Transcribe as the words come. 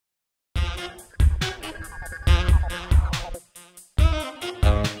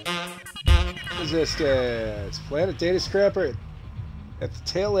resistance. Planet data scrapper at the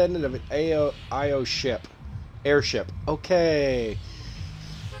tail end of an IO ship. Airship. Okay.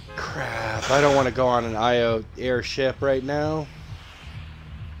 Crap. I don't want to go on an IO airship right now.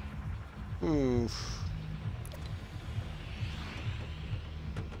 Go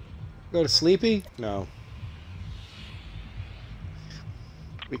to Sleepy? No.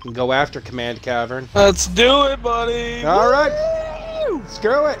 We can go after Command Cavern. Let's do it, buddy! Alright!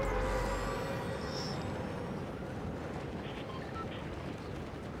 Screw it!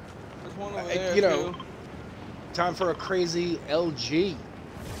 There's one over there, you know, too. time for a crazy LG.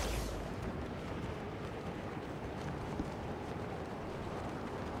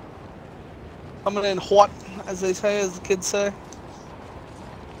 Coming in hot, as they say, as the kids say.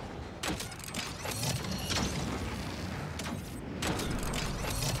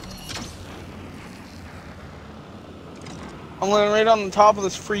 I'm landing right on the top of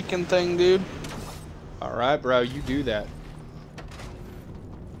this freaking thing, dude. Alright, bro, you do that.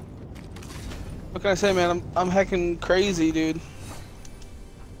 What can I say, man? I'm heckin' crazy, dude.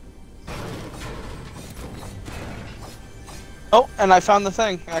 Oh, and I found the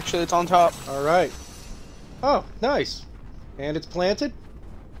thing. Actually, it's on top. Alright. Oh, nice. And it's planted?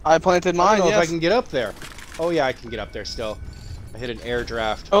 I planted mine, I don't know yes. if I can get up there. Oh yeah, I can get up there still. I hit an air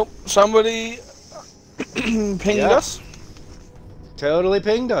draft. Oh, somebody pinged us. Totally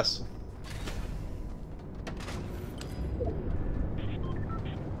pinged us.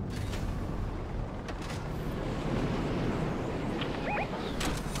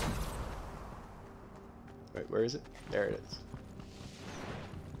 Wait, where is it? There it is.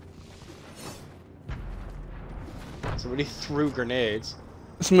 Somebody threw grenades.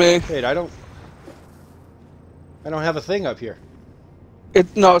 It's me. Wait, I don't have a thing up here.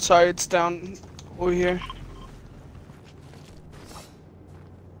 No, sorry, it's down over here.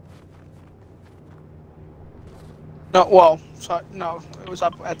 No, well, sorry, no, it was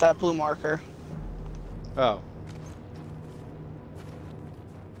up at that blue marker. Oh.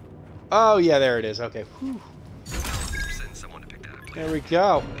 Oh yeah, there it is. Okay. Whew. There we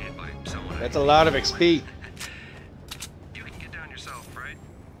go. That's a lot of XP. You can get down yourself, right?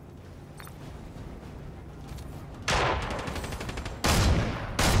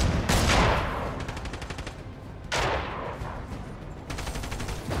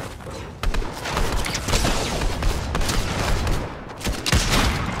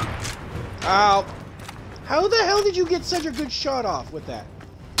 Ow. How the hell did you get such a good shot off with that?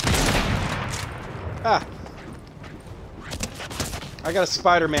 Ah. I got a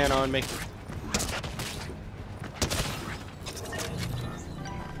Spider-Man on me.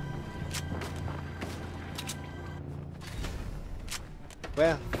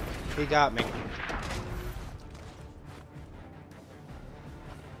 Well, he got me.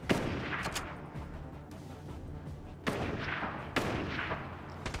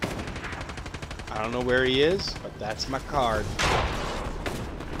 I don't know where he is, but that's my card.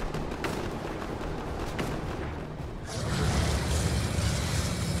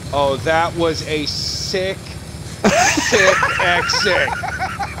 Oh, that was a sick, sick exit.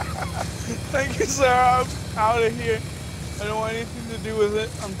 Thank you, sir. I'm out of here. I don't want anything to do with it.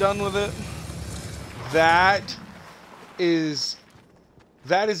 I'm done with it. That is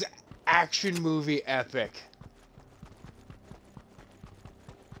action movie epic.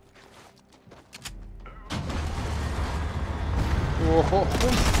 Whoa.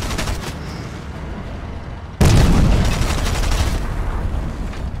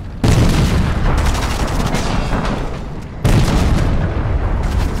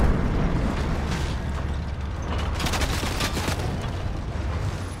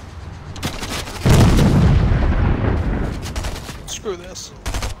 Screw this.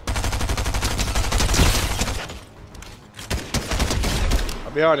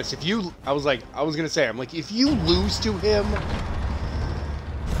 I'll be honest, if you, I was gonna say, I'm like, if you lose to him,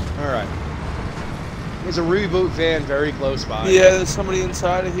 alright. There's a reboot van very close by. Yeah, there's somebody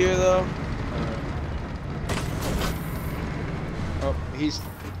inside of here, though. Oh, he's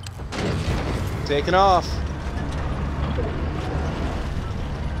taking off.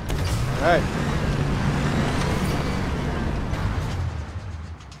 Alright.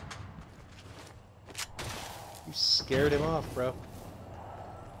 You scared him off, bro.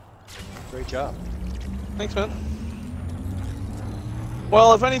 Great job. Thanks, man.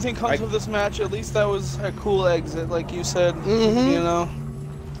 Well, if anything comes of this match, at least that was a cool exit, like you said. You know?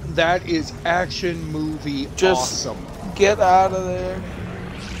 That is action movie Just awesome. Get out of there.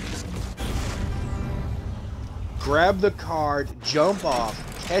 Grab the card, jump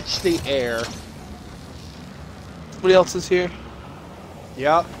off, catch the air. Somebody else is here.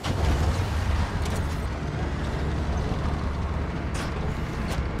 Yep.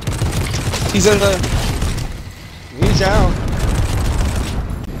 He's in the... He's down.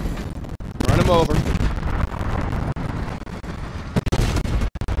 Run him over.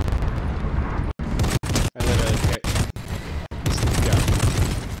 And then, okay.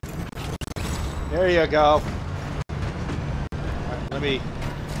 There you go. Right, let me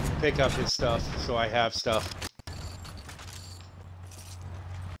pick up his stuff so I have stuff.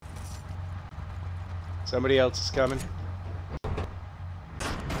 Somebody else is coming.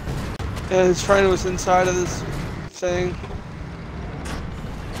 Yeah, his friend was inside of this thing.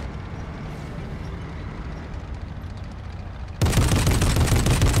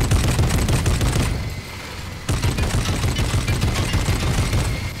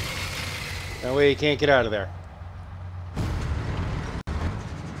 That way you can't get out of there.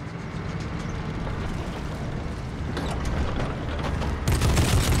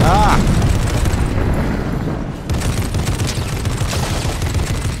 Ah!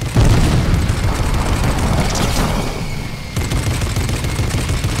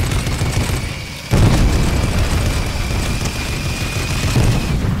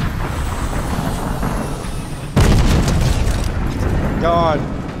 Gone.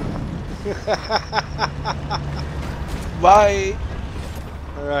 Bye.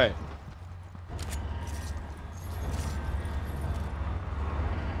 All right.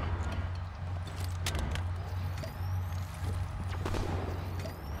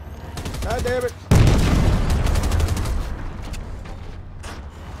 God damn it.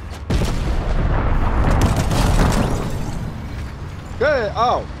 Good.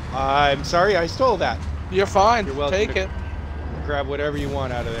 Oh, I'm sorry. I stole that. You're fine. You're welcome Take to it. grab whatever you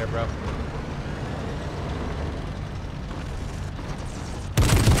want out of there, bro.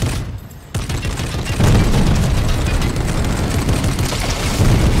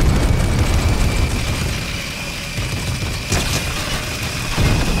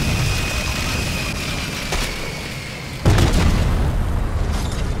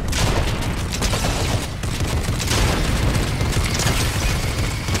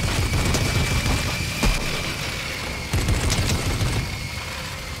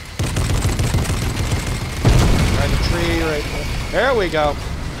 There we go.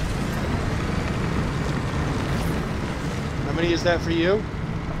 How many is that for you?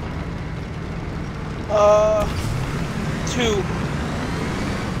 2.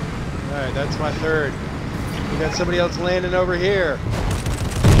 Alright, that's my third. We got somebody else landing over here.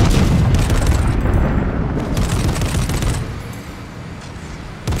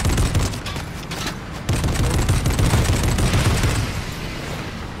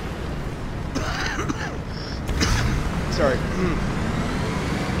 Sorry.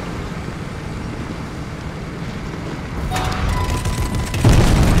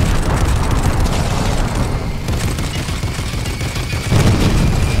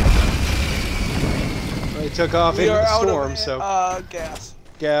 They took off into the storm, so... gas.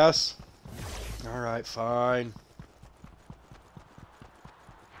 Gas. Alright, fine.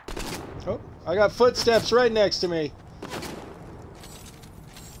 Oh, I got footsteps right next to me.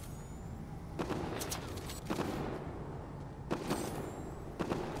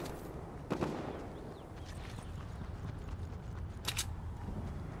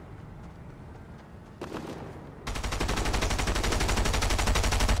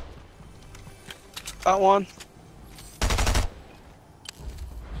 Got one.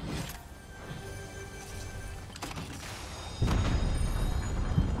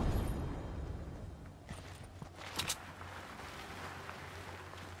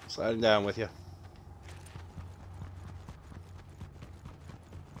 Sliding down with you.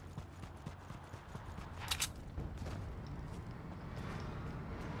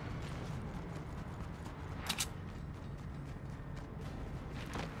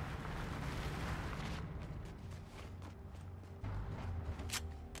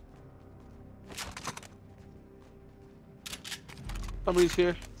 Somebody's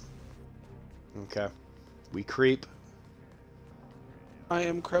here. Okay. We creep. I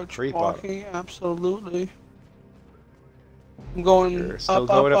am crouch Creep walking, absolutely. I'm going You're still up,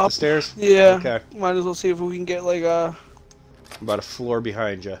 going up up. the stairs? Yeah. Okay. Might as well see if we can get like a... About a floor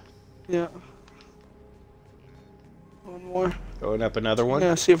behind you. Yeah. One more. Going up another one?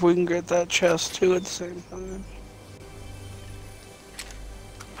 Yeah, see if we can get that chest too at the same time.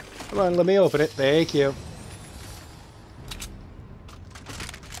 Come on, let me open it. Thank you.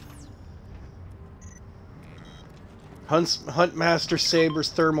 Huntmaster Saber's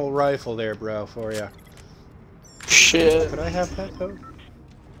thermal rifle there, bro, for you. Shit. Could I have that, though?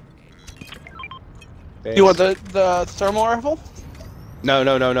 Thanks. You want the thermal rifle? No.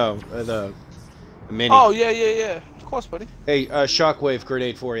 The mini. Oh, yeah. Of course, buddy. Hey, shockwave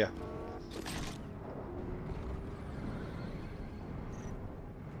grenade for you.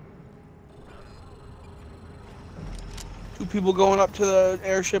 2 people going up to the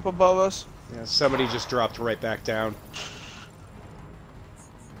airship above us. Yeah, somebody just dropped right back down.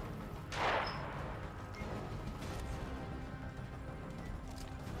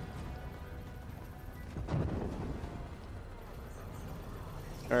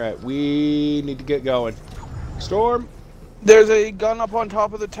 Alright, we need to get going. Storm! There's a gun up on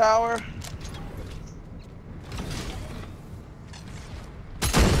top of the tower.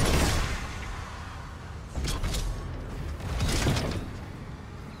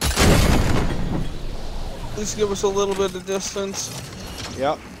 At least give us a little bit of distance.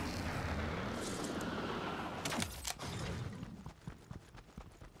 Yep.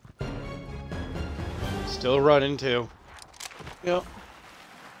 Still running too. Yep.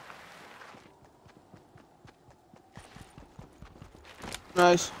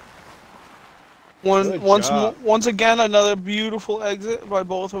 Nice. Once again, another beautiful exit by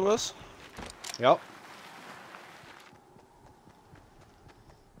both of us. Yep.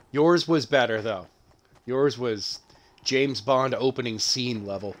 Yours was better though. Yours was James Bond opening scene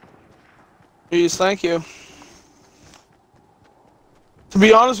level. Please, thank you. To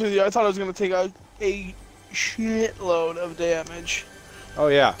be honest with you, I thought I was going to take a shitload of damage. Oh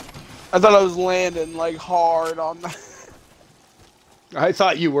yeah. I thought I was landing like hard on that. I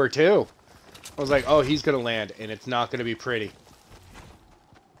thought you were too. I was like, oh, he's going to land and it's not going to be pretty.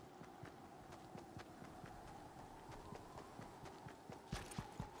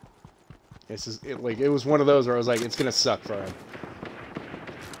 This is it was one of those where I was like, it's going to suck for him.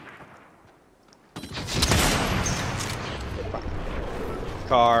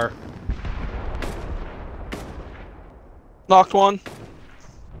 Car. Knocked one.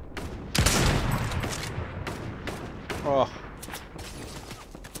 Oh.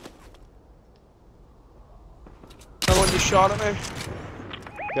 That one just shot at me.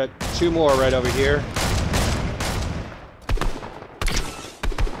 Got 2 more right over here.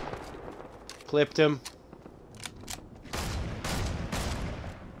 Clipped him.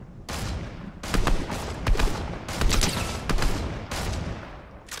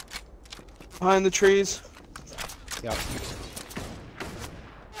 Behind the trees. Yep.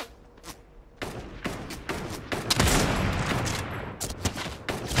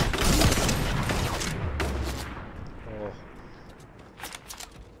 Oh.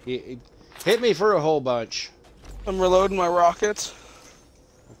 He hit me for a whole bunch. I'm reloading my rockets.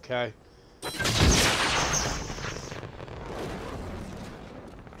 Okay.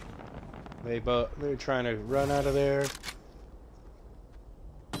 They're trying to run out of there.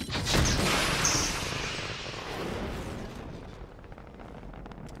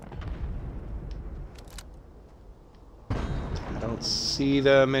 I don't see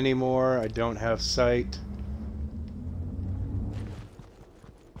them anymore. I don't have sight.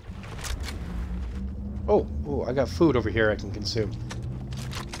 Oh, I got food over here I can consume.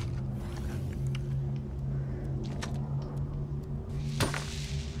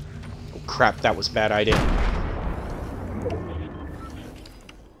 Crap, that was a bad idea.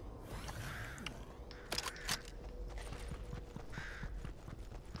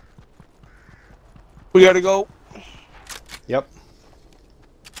 We gotta go. Yep.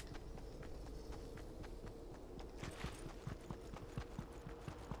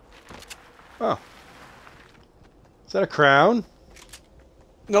 Oh. Is that a crown?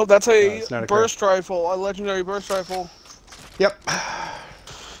 No, that's No, a it's not a burst rifle, a legendary burst rifle. Yep.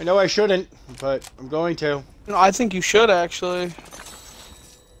 I know I shouldn't, but I'm going to. No, I think you should actually.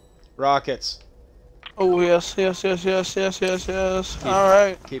 Rockets. Oh yes, yes, yes, yes, yes, yes, yes. All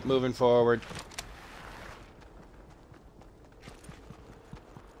right. Keep moving forward.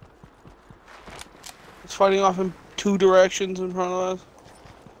 It's fighting off in 2 directions in front of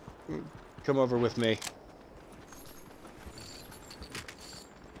us. Come over with me.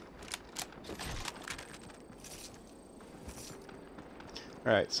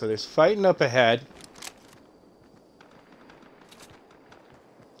 Alright, so there's fighting up ahead.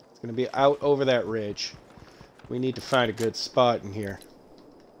 It's going to be out over that ridge. We need to find a good spot in here.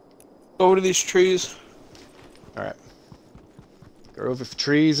 Go over to these trees. Alright. Grove of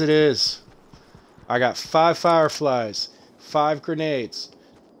trees it is. I got 5 fireflies, 5 grenades,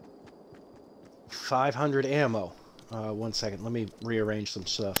 500 ammo. 1 second, let me rearrange some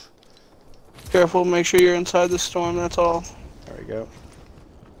stuff. Careful, make sure you're inside the storm, that's all. There we go.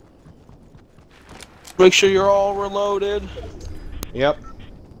 Make sure you're all reloaded. Yep.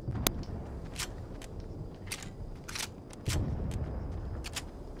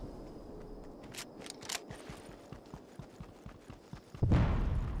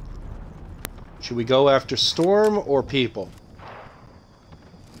 Should we go after storm or people?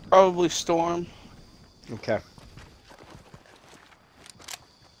 Probably storm. Okay.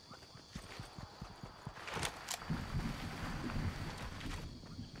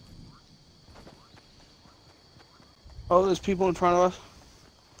 Oh, there's people in front of us.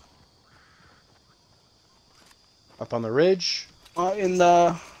 Up on the ridge. In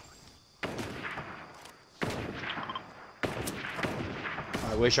the...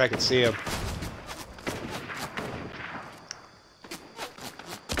 I wish I could see him.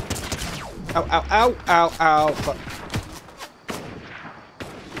 Ow, ow, ow, ow, ow. Fuck.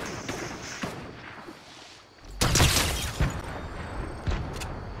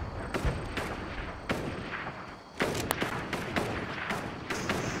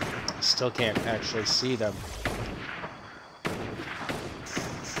 Still can't actually see them.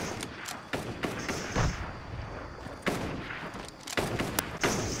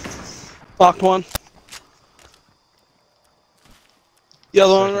 Locked one. The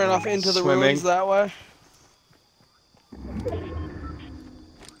other one Second ran one off into the swimming. ruins that way.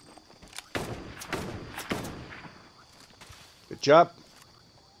 Good job.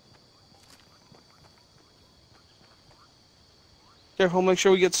 Careful, make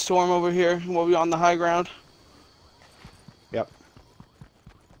sure we get Storm over here. We'll be on the high ground. Yep.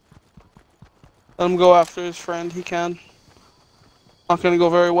 Let him go after his friend, he can. Not gonna go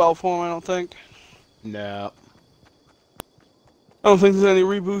very well for him, I don't think. No. I don't think there's any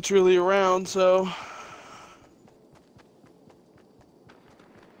reboots really around, so...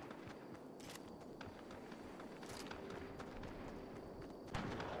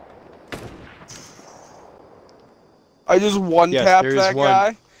 I just one-tapped there is that one.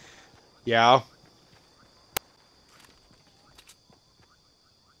 guy. Yeah.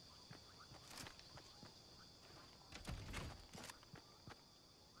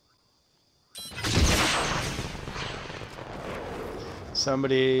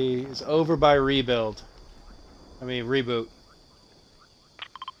 Somebody is over by rebuild. I mean, reboot.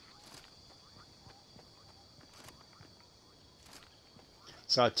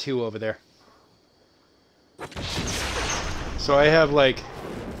 Saw two over there. So I have, like,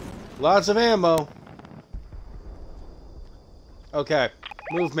 lots of ammo. Okay.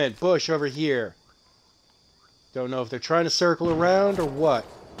 Movement. Bush over here. Don't know if they're trying to circle around or what.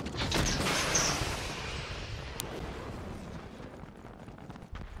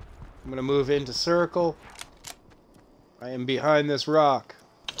 I'm gonna move into circle. I am behind this rock.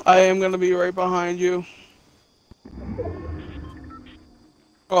 I am gonna be right behind you.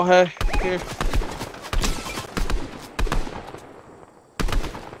 Oh, hey, here.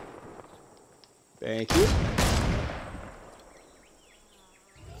 Thank you.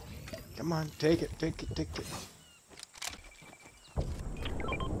 Come on, take it, take it, take it.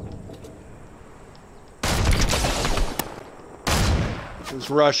 Who's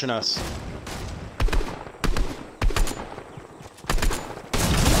rushing us?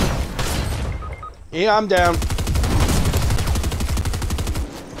 Yeah, I'm down.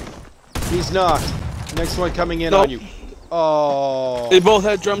 He's knocked. Next one coming in Nope. on you. Oh. They both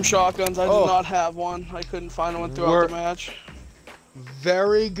had drum shotguns. I Oh. did not have one. I couldn't find one throughout the match.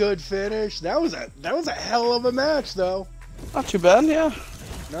 Very good finish. That was a hell of a match, though. Not too bad, yeah.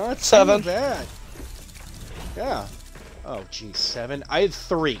 Not too 7. bad. Yeah. Oh, geez, 7. I had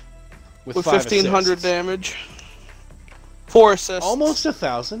 3 with with 5 1,500 assists. damage. 4 assists. Almost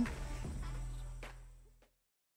 1,000.